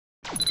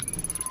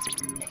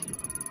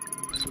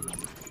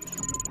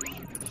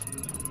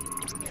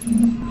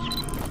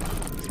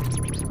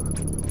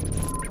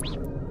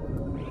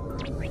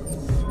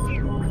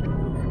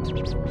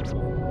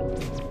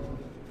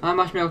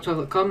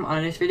marshmallow12.com, and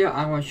in this video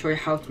I'm going to show you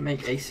how to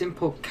make a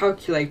simple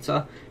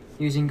calculator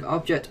using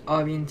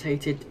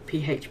object-oriented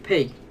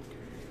PHP.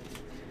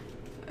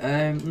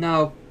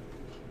 Now,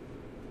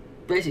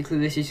 basically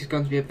this is just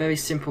going to be a very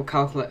simple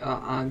calculator,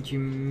 and you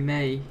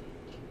may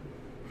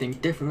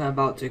think differently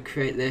about to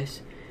create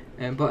this.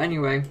 But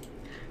anyway,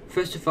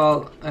 first of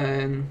all,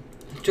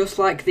 just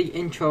like the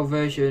intro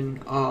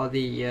version or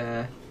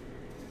the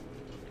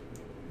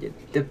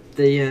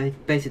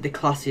basically the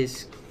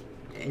classes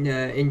in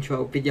the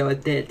intro video I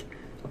did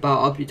about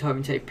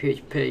object-oriented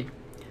PHP,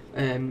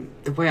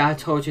 the way I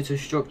told you to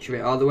structure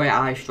it, or the way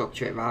I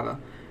structure it rather,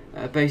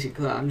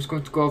 basically I'm just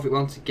going to go over it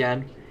once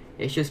again.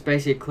 It's just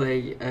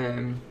basically, let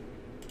me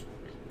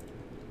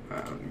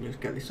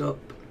just get this up.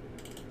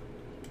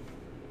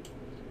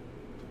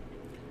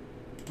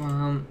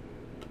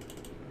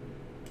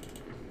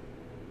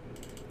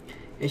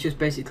 It's just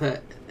basically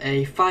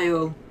a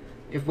file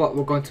of what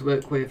we're going to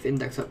work with,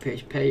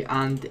 index.php,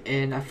 and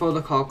in a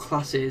folder called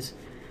classes,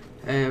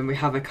 we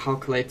have a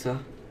calculator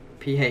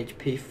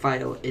PHP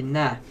file in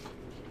there.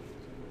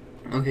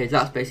 Okay, so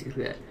that's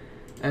basically it.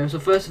 So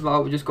first of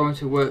all, we're just going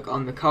to work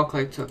on the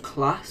calculator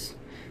class.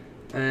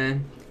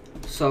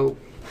 So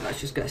let's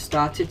just get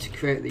started to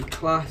create the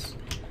class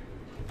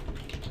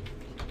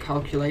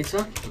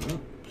calculator.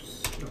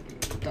 Oops,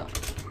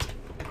 that.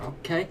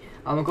 Okay,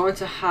 and we're going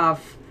to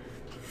have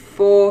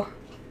 4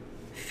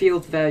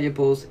 field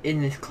variables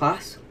in this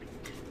class,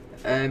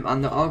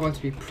 and they're all going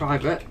to be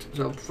private.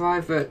 So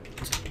private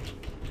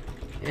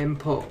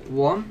input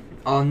 1,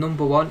 or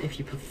number 1 if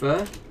you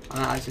prefer.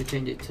 I actually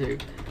change it to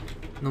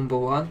number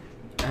 1,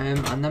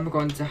 and then we're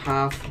going to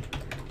have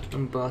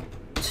number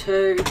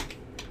 2,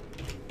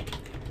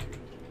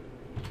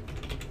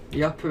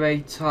 the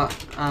operator,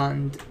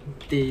 and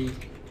the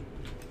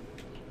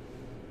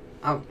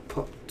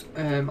output.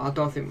 I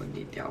don't think we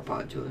need the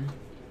output actually.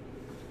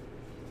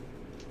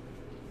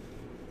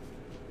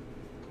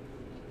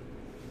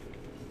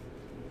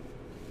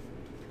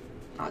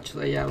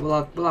 Actually, yeah,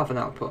 we'll have an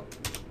output.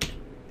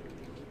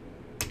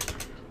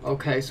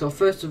 Okay, so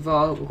first of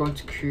all, we're going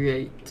to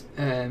create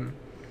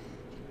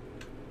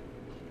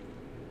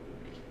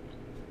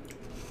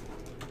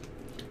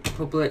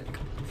public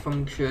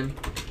function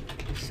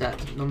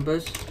set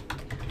numbers.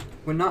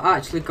 We're not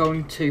actually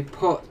going to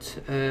put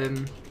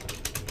a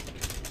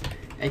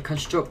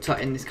constructor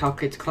in this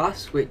calculator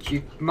class, which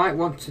you might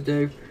want to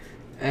do,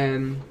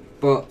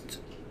 but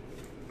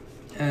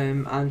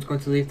I'm just going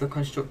to leave the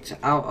constructor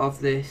out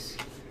of this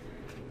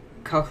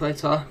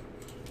calculator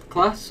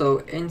class. So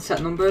in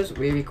set numbers,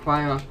 we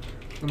require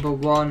number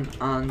 1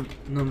 and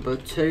number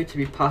 2 to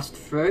be passed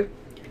through.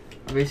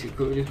 And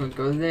basically we're just going to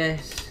go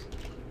this,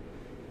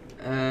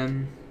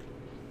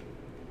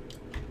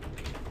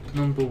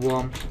 number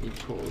 1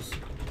 equals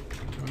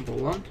number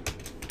 1.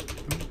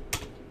 Oops.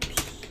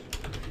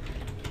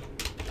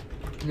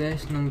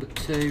 This number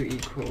 2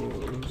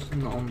 equals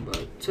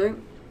number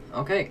 2.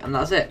 Okay, and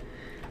that's it.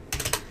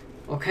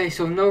 Okay,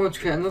 so now we're going to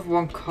create another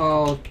one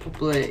called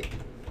public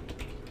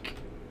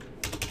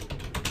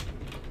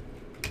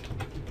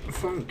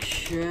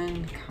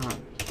function,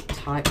 can't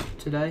type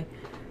today,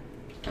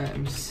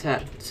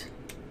 set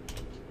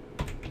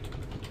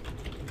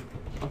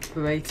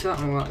operator,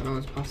 and we're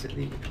going to pass it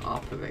the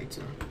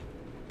operator.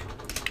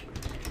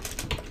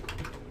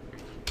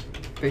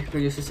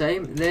 Basically just the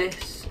same,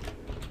 this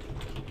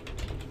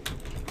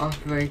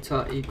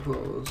operator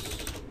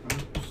equals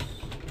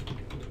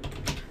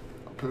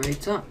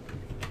operator.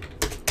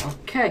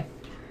 Okay,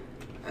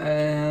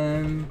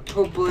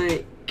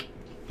 public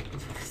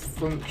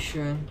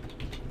function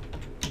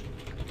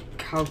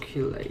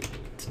calculate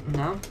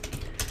now,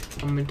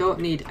 and we don't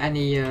need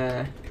any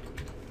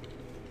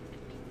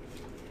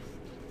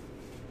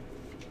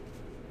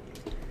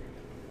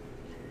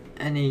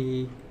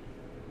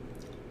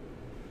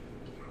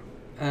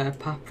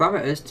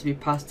parameters to be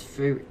passed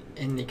through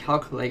in the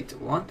calculate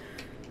one.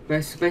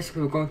 So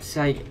basically we're going to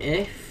say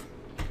if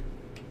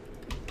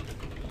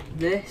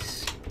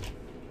this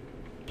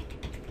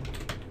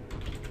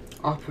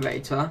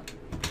operator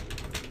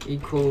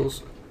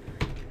equals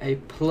a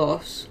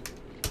plus,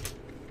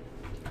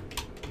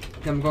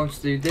 then we're going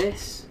to do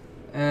this,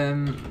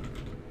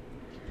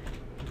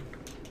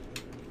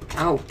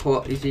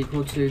 output is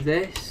equal to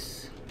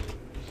this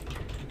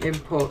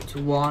input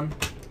 1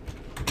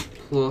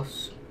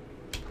 plus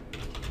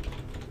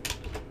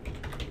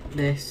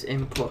this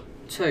input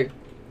 2.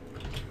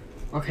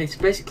 Okay, so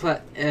basically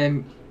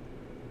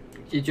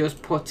you're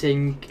just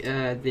putting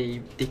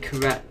the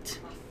correct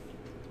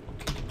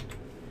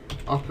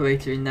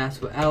operator in there.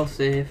 So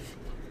else if,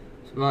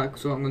 so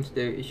what I'm going to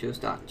do is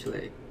just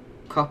actually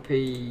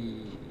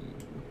copy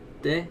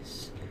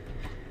this,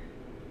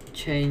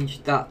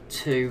 change that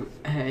to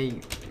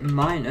a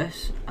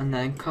minus, and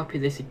then copy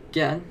this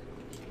again,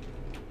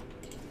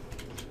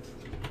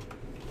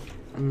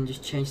 and then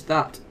just change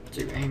that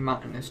to a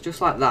minus,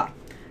 just like that.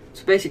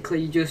 So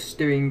basically you're just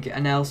doing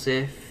an else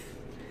if,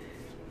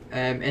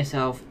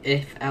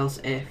 if else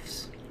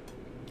ifs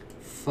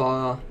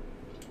for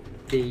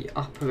the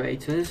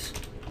operators.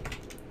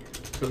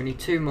 so we need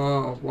 2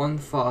 more. 1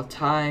 for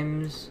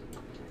times,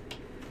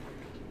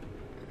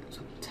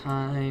 so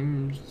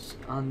times,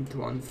 and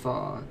 1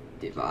 for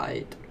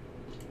divide.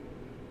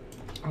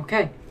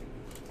 Okay,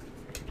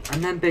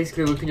 and then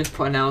basically we can just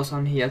put an else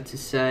on here to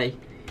say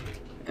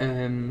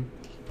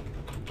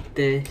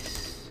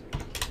this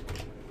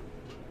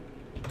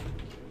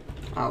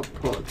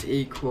output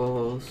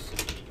equals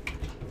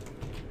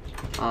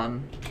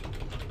an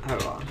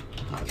error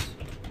has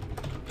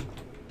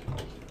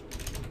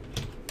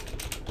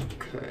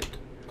occurred.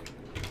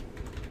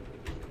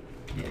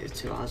 Yeah,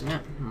 it's 2 hours, isn't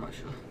it? I'm not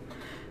sure.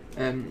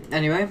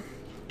 Anyway,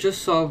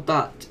 just so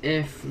that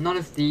if none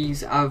of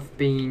these have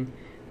been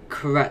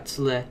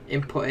correctly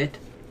inputted,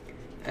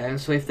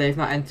 so if they've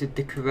not entered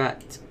the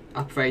correct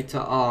operator,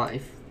 or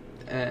if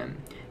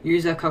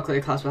user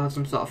calculator class will have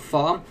some sort of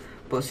form,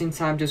 but since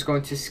I'm just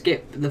going to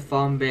skip the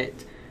form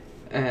bit,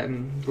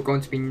 we're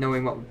going to be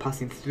knowing what we're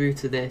passing through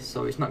to this,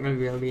 so it's not going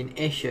to really be an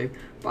issue,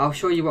 but I'll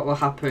show you what will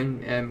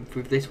happen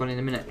with this one in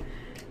a minute.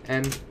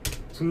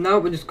 So now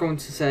we're just going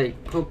to say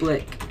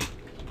public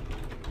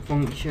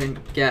function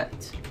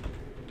get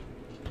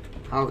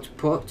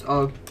output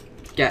or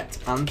get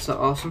answer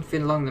or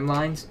something along the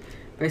lines.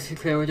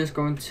 Basically we're just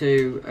going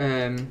to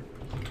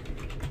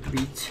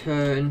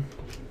return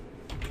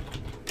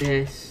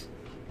this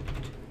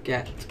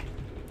get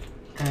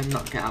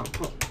not get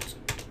output.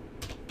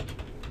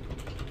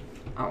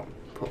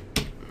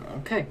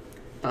 Okay,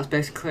 that's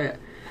basically it.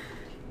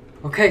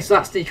 Okay, so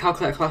that's the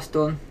calculator class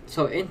done.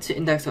 So into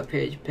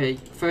index.php,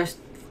 first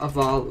of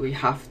all we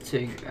have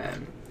to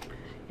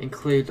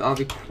include or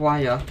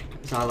require,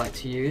 as I like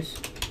to use,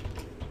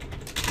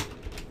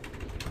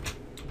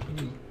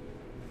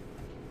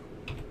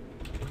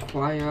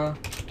 require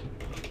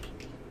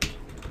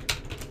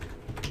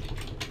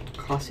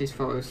classes /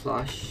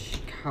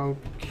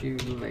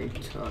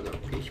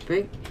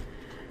 calculator.php.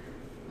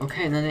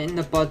 Okay, and then in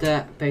the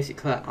body,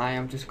 basically I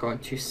am just going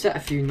to set a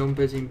few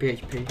numbers in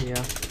PHP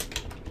here.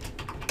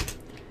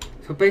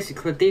 So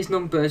basically these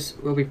numbers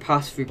will be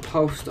passed through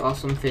post or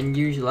something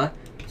usually.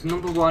 So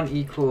number 1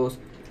 equals,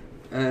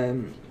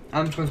 I'm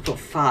just going to put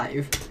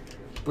 5,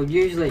 but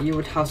usually you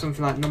would have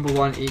something like number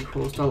 1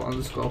 equals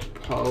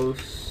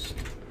 $post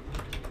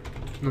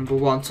number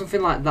 1,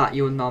 something like that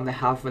you would normally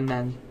have, and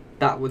then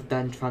that would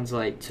then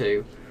translate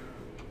to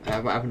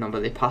whatever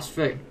number they pass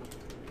through.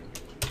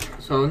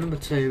 So number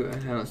 2,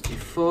 let's do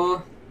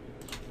 4,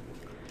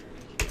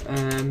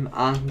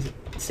 and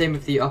same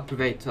with the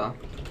operator.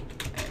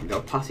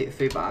 We'll pass it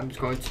through, but I'm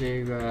just going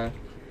to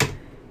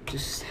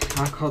just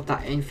hard-code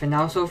that in for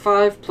now. So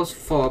 5 plus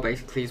 4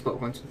 basically is what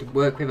we're going to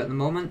work with at the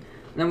moment,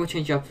 and then we'll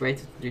change the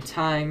operator to do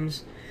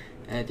times,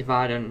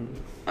 divide,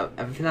 and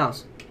everything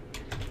else.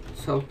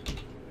 So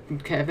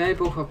okay, a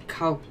variable for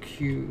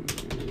calculator,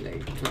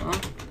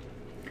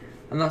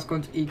 and that's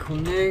going to equal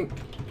new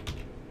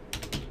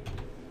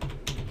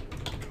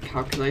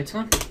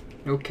calculator.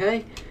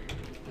 Okay,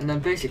 and then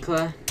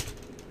basically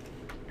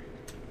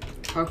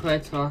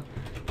calculator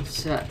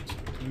set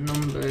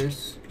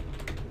numbers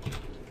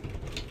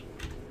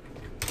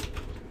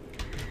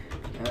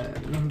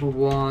number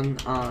 1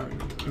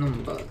 and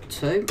number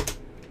 2.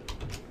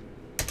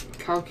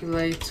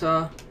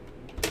 Calculator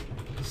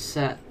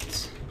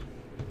set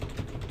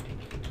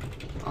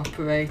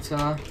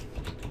operator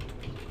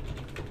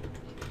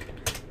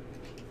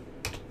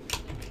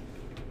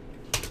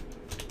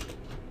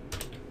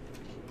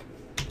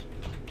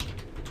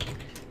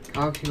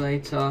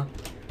calculator,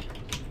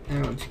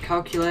 then we want to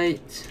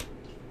calculate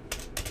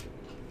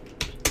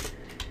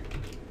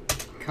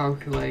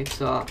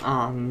calculator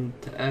and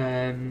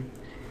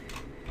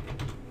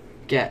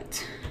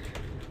get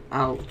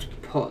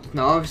output.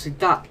 Now obviously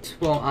that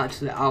won't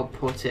actually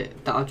output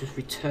it, that'll just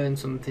return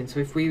something. So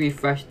if we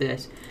refresh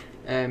this,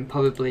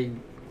 probably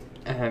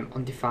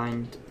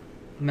undefined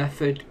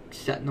method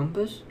set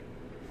numbers.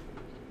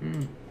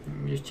 Let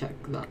me just check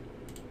that.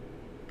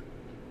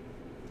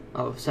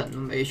 Oh, set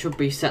number. It should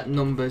be set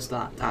numbers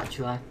that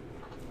actually.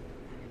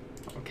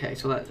 Okay,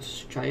 so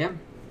let's try again.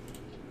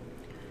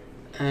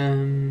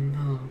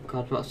 Oh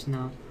god, what's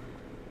now?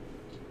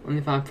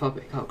 Undefined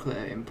topic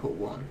calculator input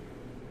 1.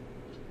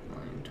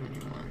 Line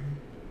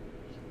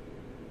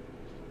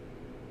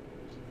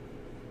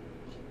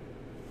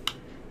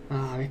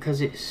 21. Because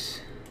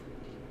it's.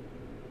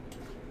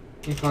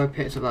 If I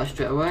picked up that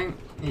straight away,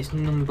 it's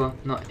number,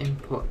 not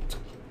input.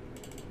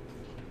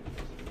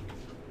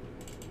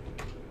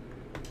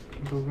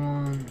 Number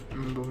 1,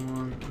 number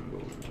 1, number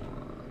 1.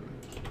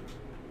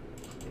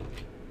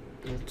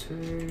 Number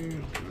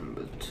 2,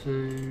 number 2,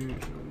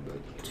 number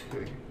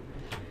 2.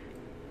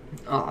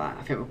 Alright,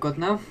 I think we're good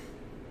now.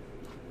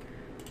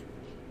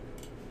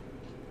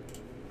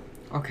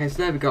 Okay, so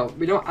there we go.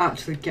 We don't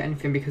actually get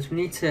anything because we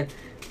need to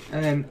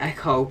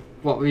echo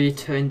what we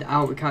returned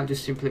out. We can't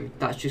just simply,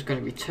 that's just going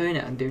to return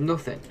it and do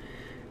nothing.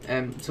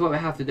 So what we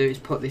have to do is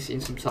put this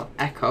in some sort of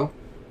echo.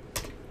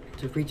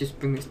 So if we just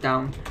bring this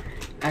down,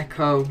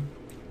 echo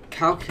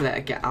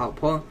calculator get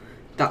output,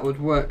 that would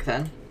work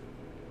then.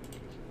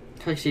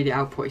 So you see the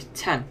output is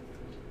 10.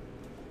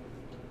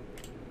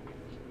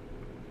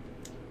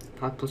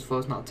 5 plus 4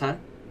 is not 10.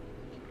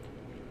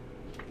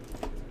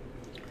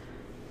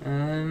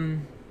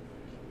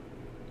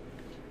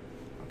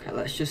 Okay,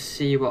 let's just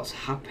see what's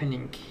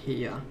happening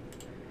here.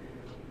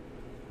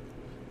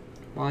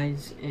 Why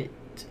is it?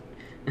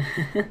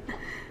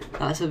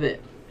 That's a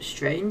bit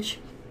strange.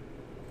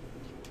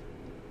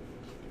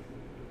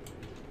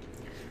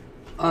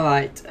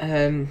 Alright,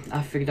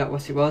 I figured out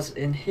what it was.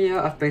 In here,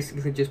 I've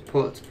basically just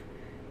put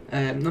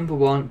number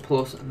 1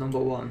 plus number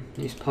 1.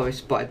 You've probably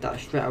spotted that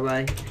straight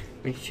away.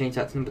 We can change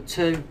that to number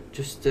 2.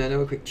 Just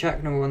another quick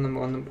check. Number 1,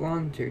 number 1, number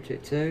 1, 2, 2,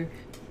 2,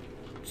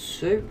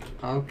 2.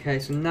 Okay,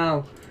 so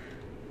now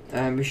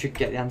we should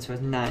get the answer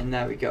as 9.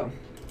 There we go.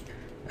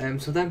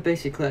 So then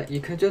basically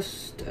you can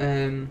just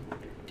do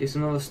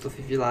some other stuff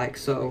if you like.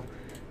 So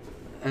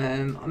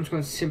I'm just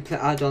going to simply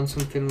add on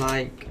something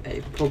like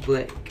a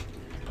public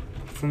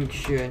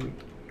function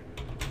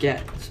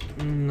get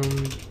number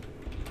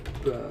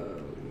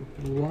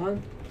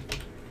 1,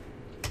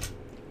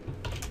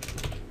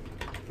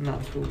 and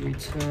that will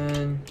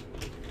return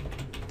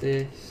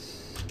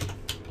this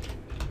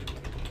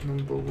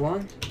number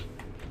 1.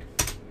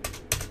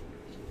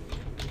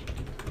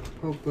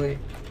 Public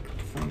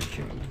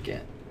function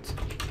get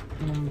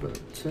number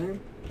 2,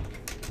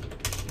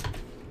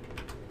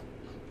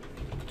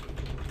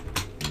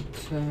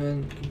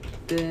 return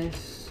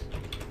this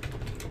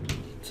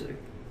 2.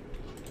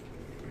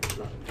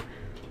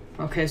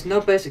 Okay, so now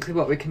basically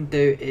what we can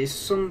do is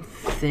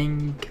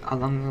something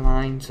along the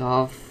lines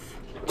of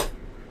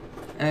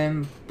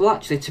well,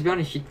 actually, to be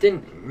honest, you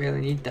didn't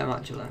really need them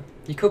actually.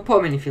 You could put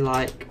them in if you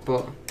like,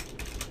 but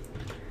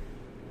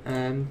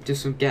do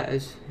some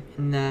getters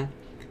in there.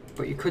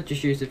 But you could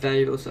just use the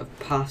variables that have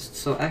passed.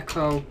 So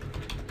echo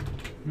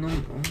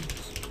number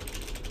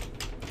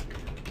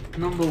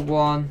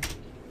 1.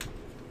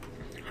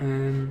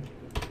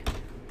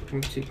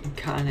 Want to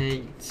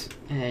concatenate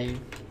a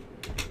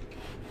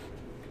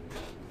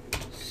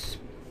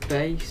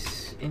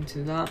space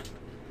into that.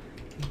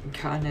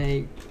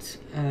 Concatenate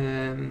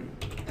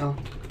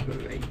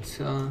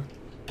operator.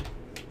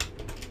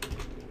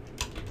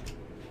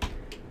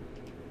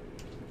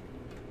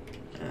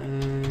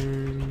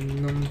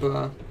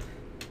 Number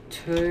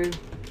 2.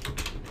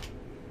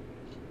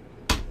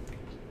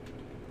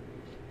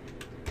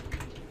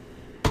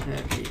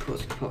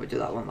 Equals, probably do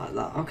that one like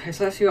that. Okay,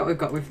 so let's see what we've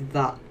got with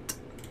that.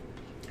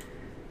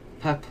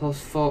 5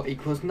 plus 4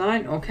 equals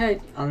 9.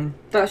 Okay, and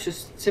that's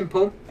just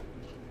simple.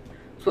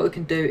 So what we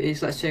can do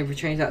is, let's say if we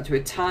change that to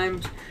a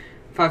times,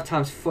 5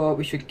 times 4,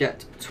 we should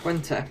get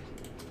 20.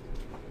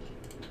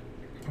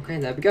 Okay,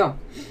 there we go.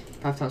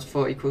 5 times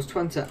 4 equals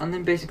 20, and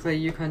then basically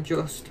you can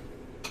just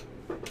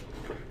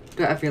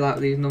do whatever you like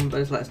with these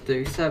numbers. Let's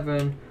do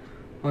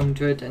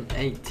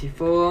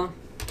 784,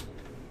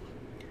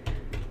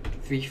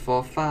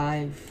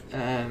 345,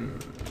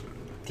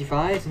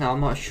 divides. Now I'm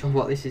not sure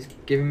what this is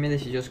giving me.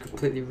 This is just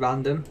completely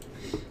random,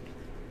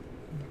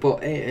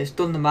 but it has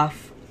done the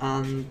math,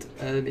 and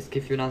it's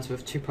gives you an answer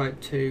of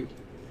 2.27.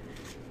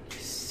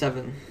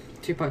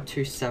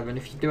 2.27.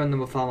 If you do a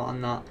number format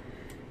on that,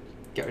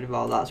 get rid of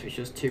all that, so it's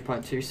just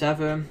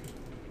 2.27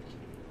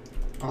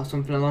 or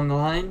something along the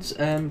lines.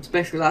 So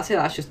basically that's it.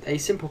 That's just a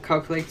simple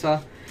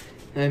calculator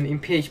in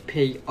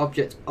PHP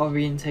object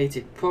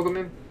orientated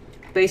programming.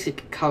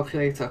 Basic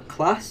calculator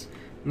class,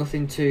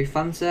 nothing too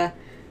fancy,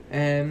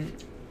 and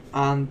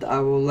I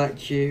will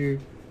let you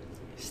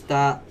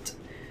start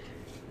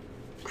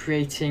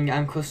creating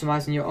and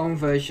customizing your own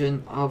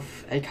version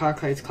of a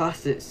calculator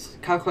class. It's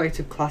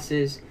calculator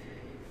classes,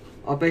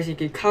 or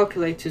basically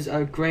calculators,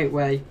 are a great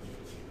way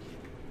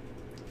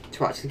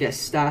to actually get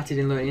started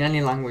in learning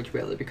any language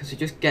really, because it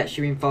just gets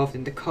you involved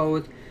in the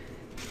code,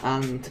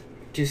 and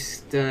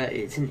just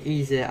it's an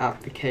easier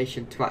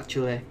application to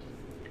actually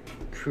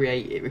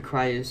create. It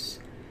requires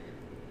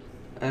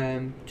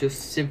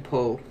just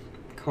simple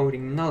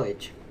coding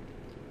knowledge.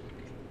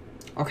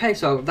 Okay,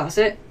 so that's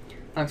it.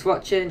 Thanks for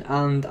watching,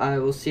 and I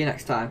will see you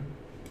next time.